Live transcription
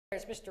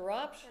It's Mr.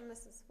 Rops, And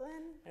Mrs.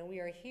 Flynn. and we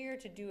are here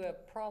to do a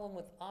problem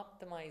with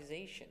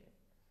optimization.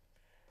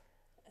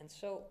 And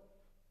so,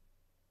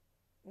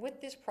 with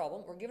this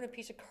problem, we're given a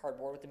piece of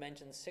cardboard with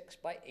dimensions 6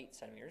 by 8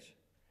 centimeters,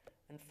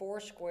 and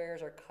 4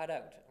 squares are cut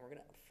out. And we're going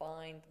to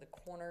find the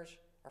corners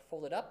are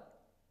folded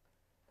up,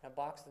 and a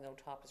box with no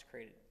top is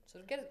created. So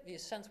to get a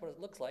sense what it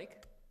looks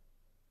like.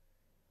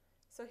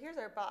 So here's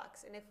our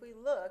box, and if we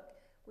look,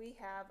 we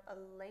have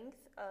a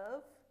length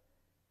of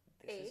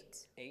This 8.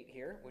 is 8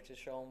 here, which is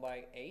shown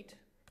by 8.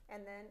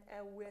 And then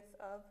a width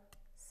of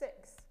 6.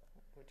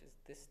 Which is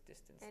this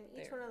distance And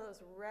there. each one of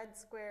those red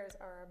squares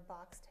are a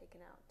box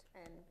taken out.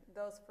 And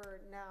those for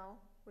now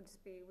would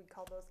just be, we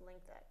call those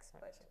length X.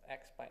 Right, But so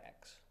X by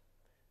X.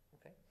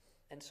 Okay.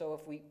 And so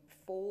if we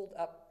fold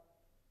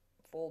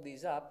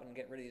these up and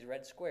get rid of these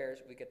red squares,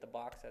 we get the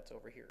box that's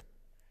over here.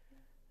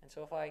 And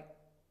so if I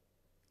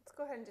let's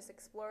go ahead and just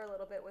explore a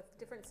little bit with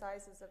different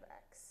sizes of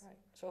X. Right.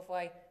 So if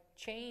I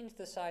change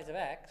the size of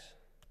X,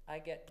 I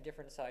get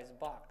different size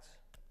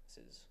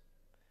boxes.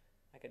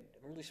 I get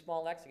a really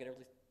small X, I get a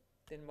really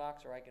thin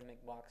box, or I can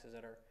make boxes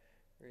that are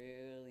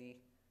really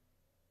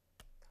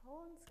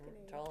Tall and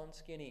skinny. tall and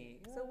skinny.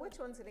 So which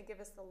one's going to give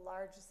us the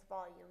largest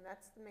volume?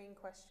 That's the main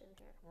question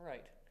here.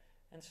 Right.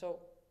 And so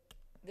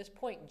this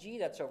point G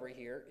that's over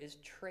here is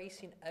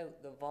tracing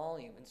out the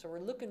volume. And so we're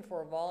looking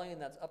for a volume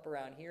that's up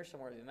around here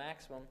somewhere, the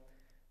maximum,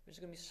 which is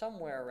going to be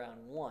somewhere around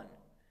 1.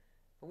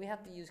 But we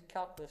have to use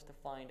calculus to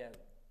find out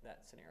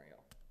that scenario.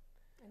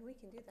 And we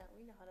can do that.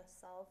 We know how to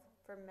solve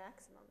for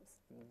maximums.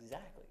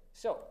 Exactly.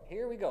 So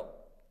here we go.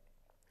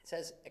 It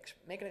says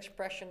make an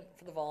expression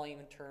for the volume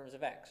in terms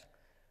of X.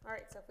 All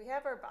right, so if we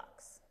have our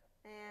box,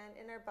 and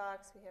in our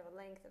box we have a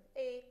length of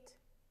 8,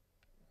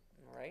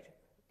 All right.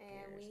 and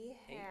Here's we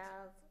 8.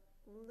 have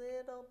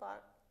little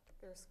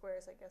or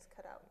squares, I guess,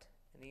 cut out.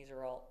 And these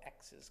are all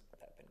X's that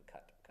have been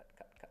cut.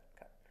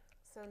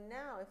 So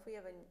now if we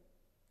have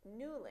a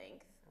new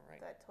length, All right.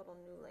 that total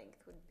new length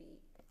would be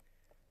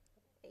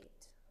 8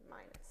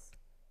 minus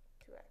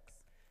 2x.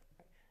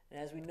 And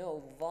as we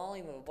know,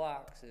 volume of a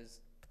box is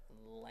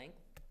length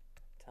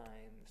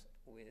times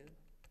width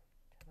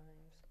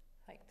times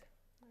height.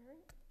 All right.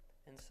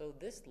 And so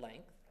this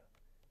length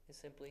is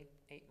simply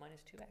 8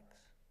 minus 2x.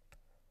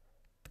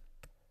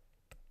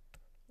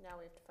 Now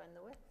we have to find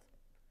the width.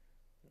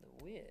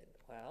 The width,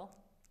 well,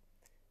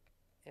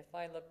 if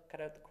I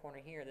cut out the corner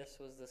here, this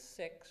was the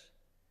 6,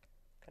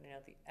 cutting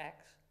out the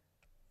x,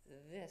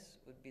 this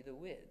would be the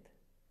width,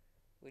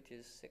 which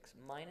is 6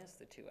 minus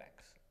the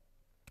 2x.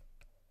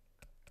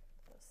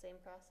 So same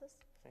process.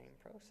 Same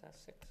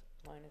process, 6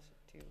 minus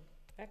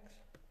 2x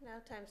Now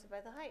times it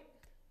by the height.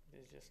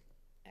 is just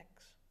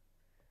x.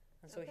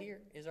 And so Okay.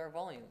 here is our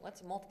volume.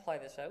 Let's multiply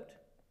this out.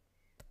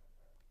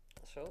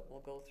 So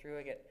we'll go through,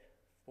 I get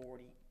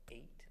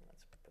 48,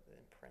 let's put it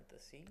in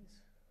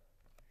parentheses,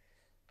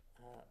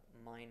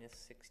 minus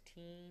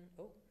 16,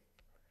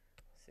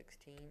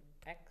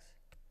 16x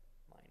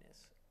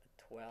minus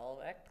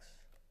 12x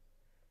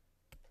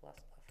plus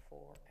a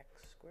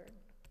 4x squared.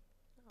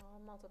 I'll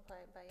multiply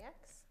it by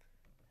x.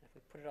 And if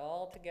we put it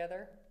all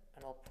together,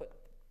 and I'll put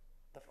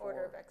the 4.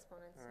 Order of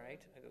exponents. All right,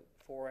 I go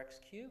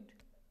 4x cubed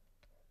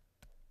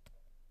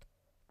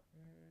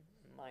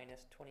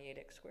minus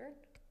 28x squared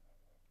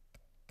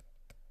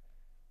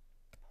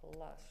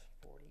plus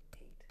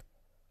 48x.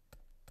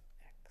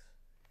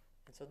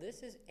 And so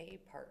this is a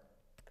part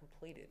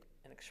completed,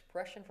 an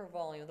expression for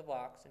volume of the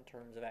box in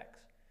terms of x.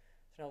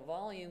 So now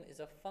volume is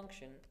a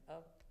function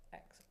of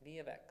x, v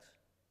of x.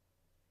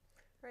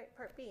 Right,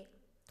 part B.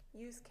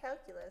 Use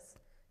calculus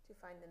to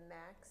find the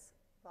max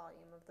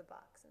volume of the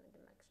box and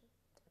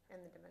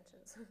the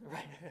dimensions.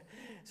 Right.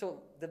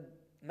 So the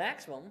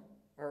maximum,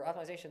 or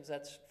optimizations,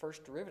 that's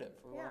first derivative.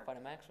 We want to find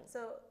a maximum.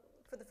 So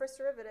for the first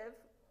derivative,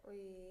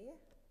 we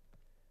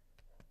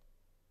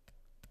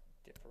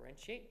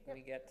Differentiate. Yep.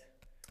 We get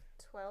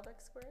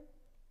 12x squared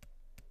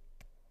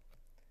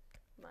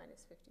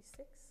minus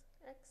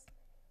 56x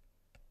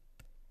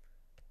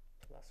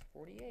plus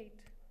 48.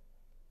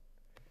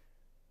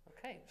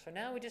 Okay, so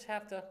now we just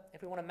have to,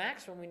 if we want a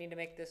maximum, we need to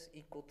make this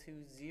equal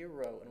to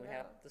 0, and we Yeah.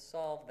 have to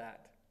solve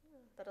that.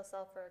 That'll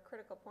solve for our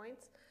critical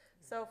points.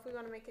 So if we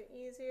want to make it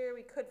easier,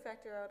 we could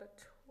factor out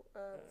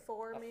a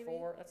 4 maybe.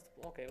 4, that's,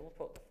 okay, we'll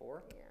put the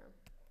 4. Yeah.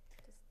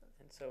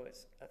 And so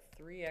it's a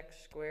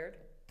 3x squared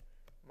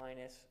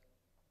minus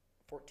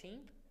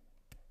 14x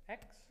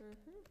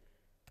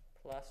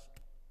plus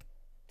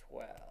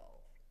 12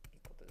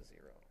 equal to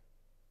 0.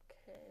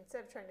 Okay,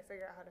 instead of trying to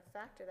figure out how to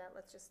factor that,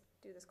 let's just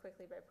do this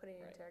quickly by putting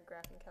it into our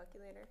graphing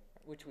calculator.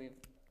 Which we've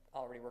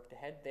already worked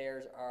ahead.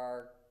 There's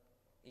our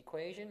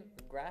equation,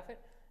 we graph it.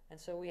 And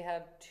so we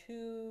have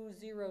 2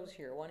 zeros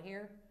here, one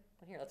here,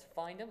 one here. Let's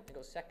find them. I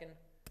go second,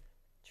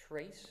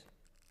 trace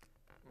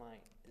my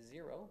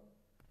 0.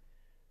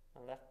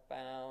 My left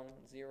bound,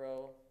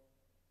 0.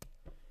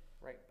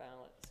 Right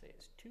bound, let's say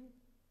it's 2.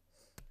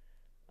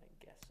 My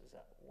guess is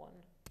at 1.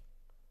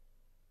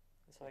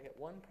 And so I get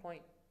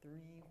 1.31.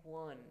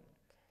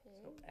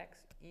 So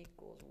x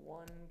equals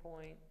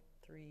 1.31.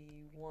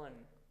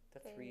 The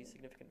 3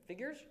 significant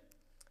figures.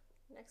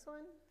 Next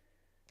one.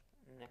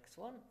 Next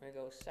one, we're going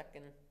to go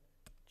second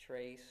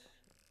trace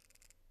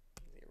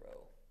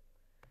 0.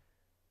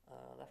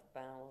 Left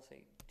bound, we'll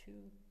say 2,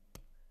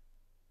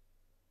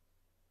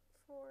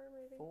 4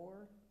 maybe.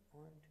 4,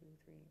 1, 2,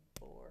 3,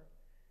 4,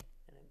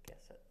 and I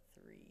guess at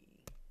 3.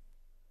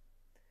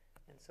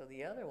 And so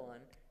the other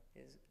one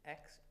is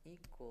x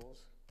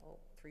equals,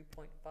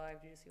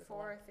 3.5, did you see what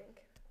 4, I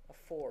think. A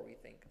 4, we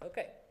think.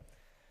 Okay.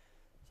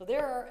 So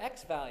there are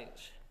x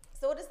values.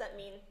 So what does that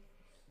mean?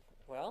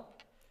 Well,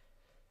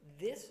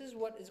 this is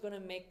what is going to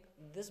make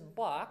this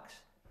box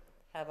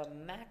have a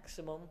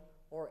maximum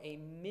or a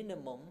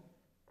minimum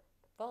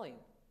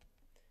volume.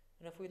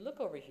 And if we look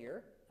over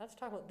here, let's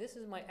talk about, this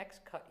is my x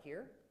cut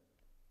here.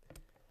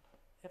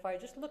 If I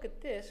just look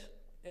at this,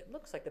 it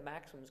looks like the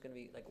maximum is going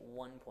to be like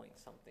 1 point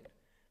something.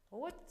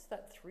 Well, what's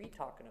that 3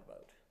 talking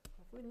about?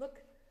 If we look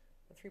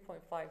at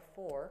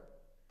 3.54,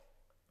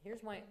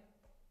 here's my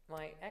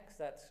x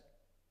that's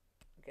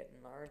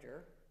getting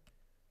larger.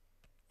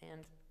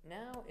 And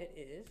now it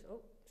is,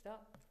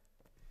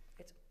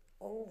 it's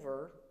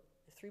over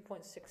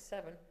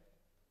 3.67.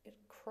 It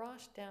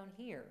crossed down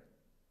here,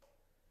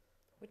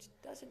 which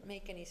doesn't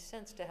make any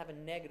sense to have a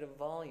negative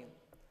volume.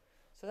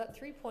 So that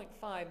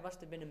 3.5 must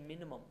have been a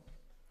minimum.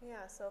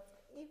 Yeah, so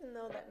even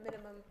though that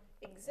minimum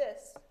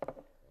exists,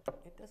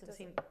 it doesn't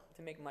seem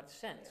to make much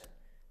sense. Yeah.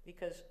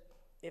 Because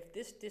if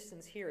this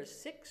distance here is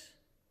 6,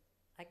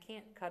 I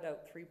can't cut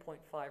out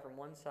 3.5 from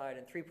one side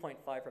and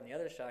 3.5 from the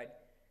other side,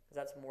 because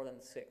that's more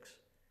than 6.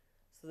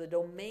 So the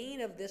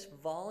domain of this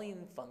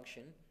volume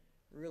function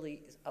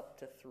really is up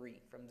to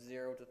 3, from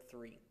 0 to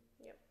 3.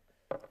 Yep.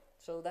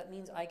 So that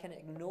means I can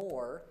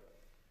ignore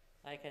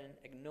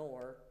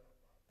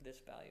this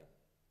value.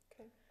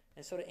 Okay.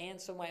 And so to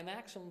answer my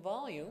maximum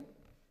volume,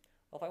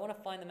 well, if I want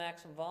to find the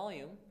maximum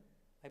volume,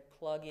 I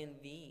plug in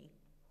V,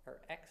 or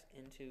X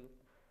into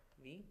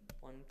V,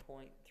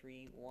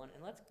 1.31,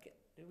 and let's get,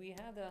 do we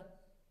have the,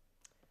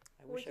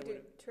 we could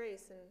do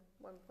trace in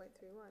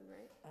 1.31,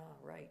 right? Oh,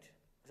 right.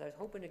 Because I was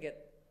hoping to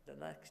get the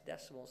next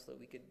decimal so that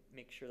we could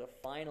make sure the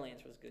final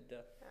answer was good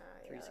to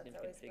 3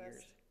 significant figures.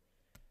 Best.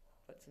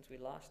 But since we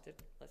lost it,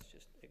 let's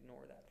just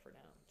ignore that for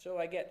now. So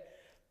I get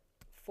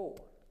 4,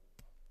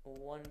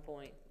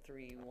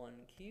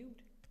 1.31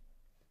 cubed,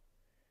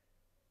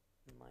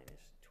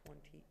 minus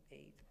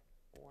 28,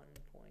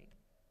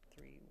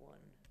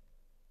 1.31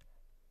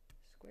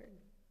 squared,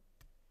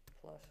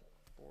 plus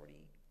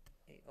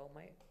 48. Oh,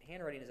 my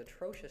handwriting is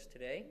atrocious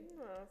today.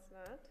 No, it's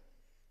not.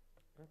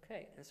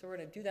 Okay, and so we're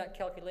going to do that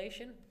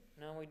calculation.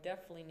 Now we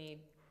definitely need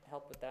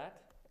help with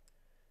that.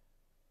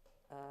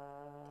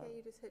 Okay,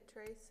 you just hit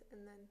trace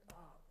and then...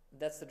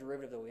 that's the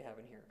derivative that we have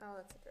in here. Oh,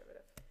 that's the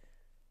derivative.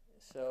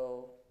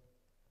 So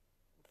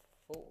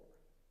 4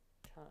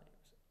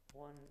 times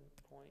 1.31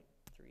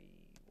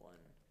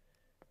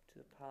 to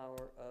the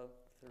power of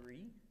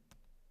 3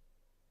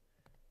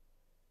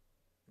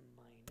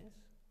 minus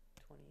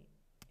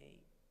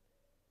 28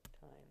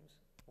 times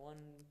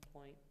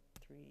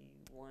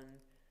 1.31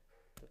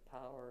 to the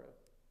power of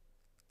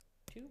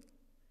 2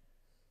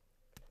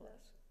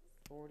 plus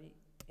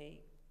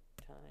 48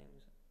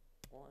 times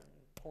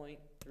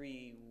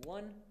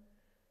 1.31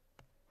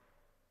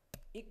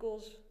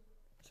 equals,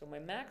 so my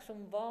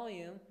maximum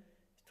volume is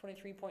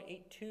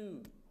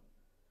 23.82.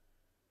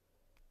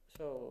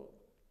 So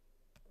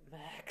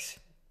max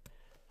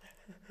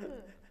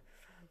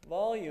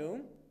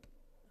volume,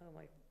 oh,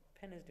 my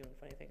pen is doing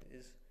funny things,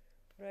 is,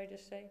 what did I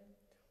just say?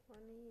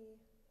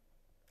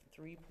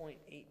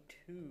 3.82,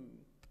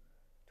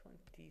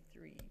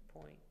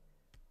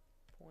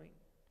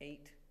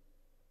 23.8,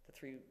 the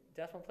 3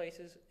 decimal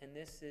places, and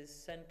this is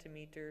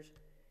centimeters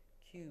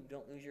cubed.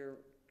 Don't lose your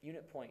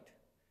unit point.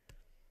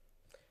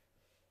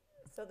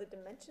 So the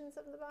dimensions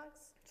of the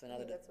box? So I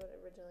think that's what it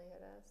originally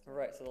had asked.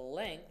 Right, so the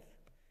length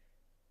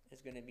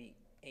is going to be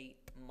 8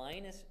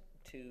 minus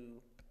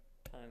 2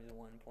 times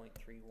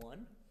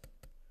 1.31.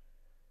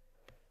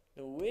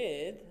 The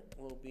width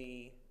will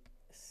be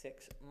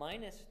 6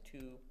 minus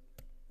 2,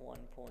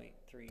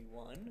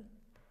 1.31.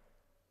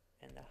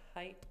 And the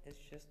height is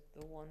just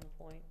the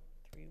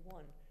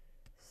 1.31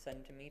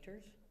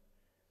 centimeters.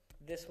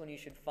 This one you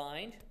should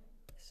find,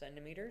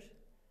 centimeters.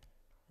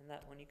 And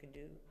that one you can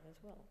do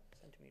as well,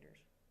 centimeters.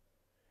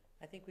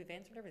 I think we've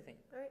answered everything.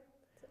 All right,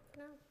 that's it for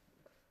now.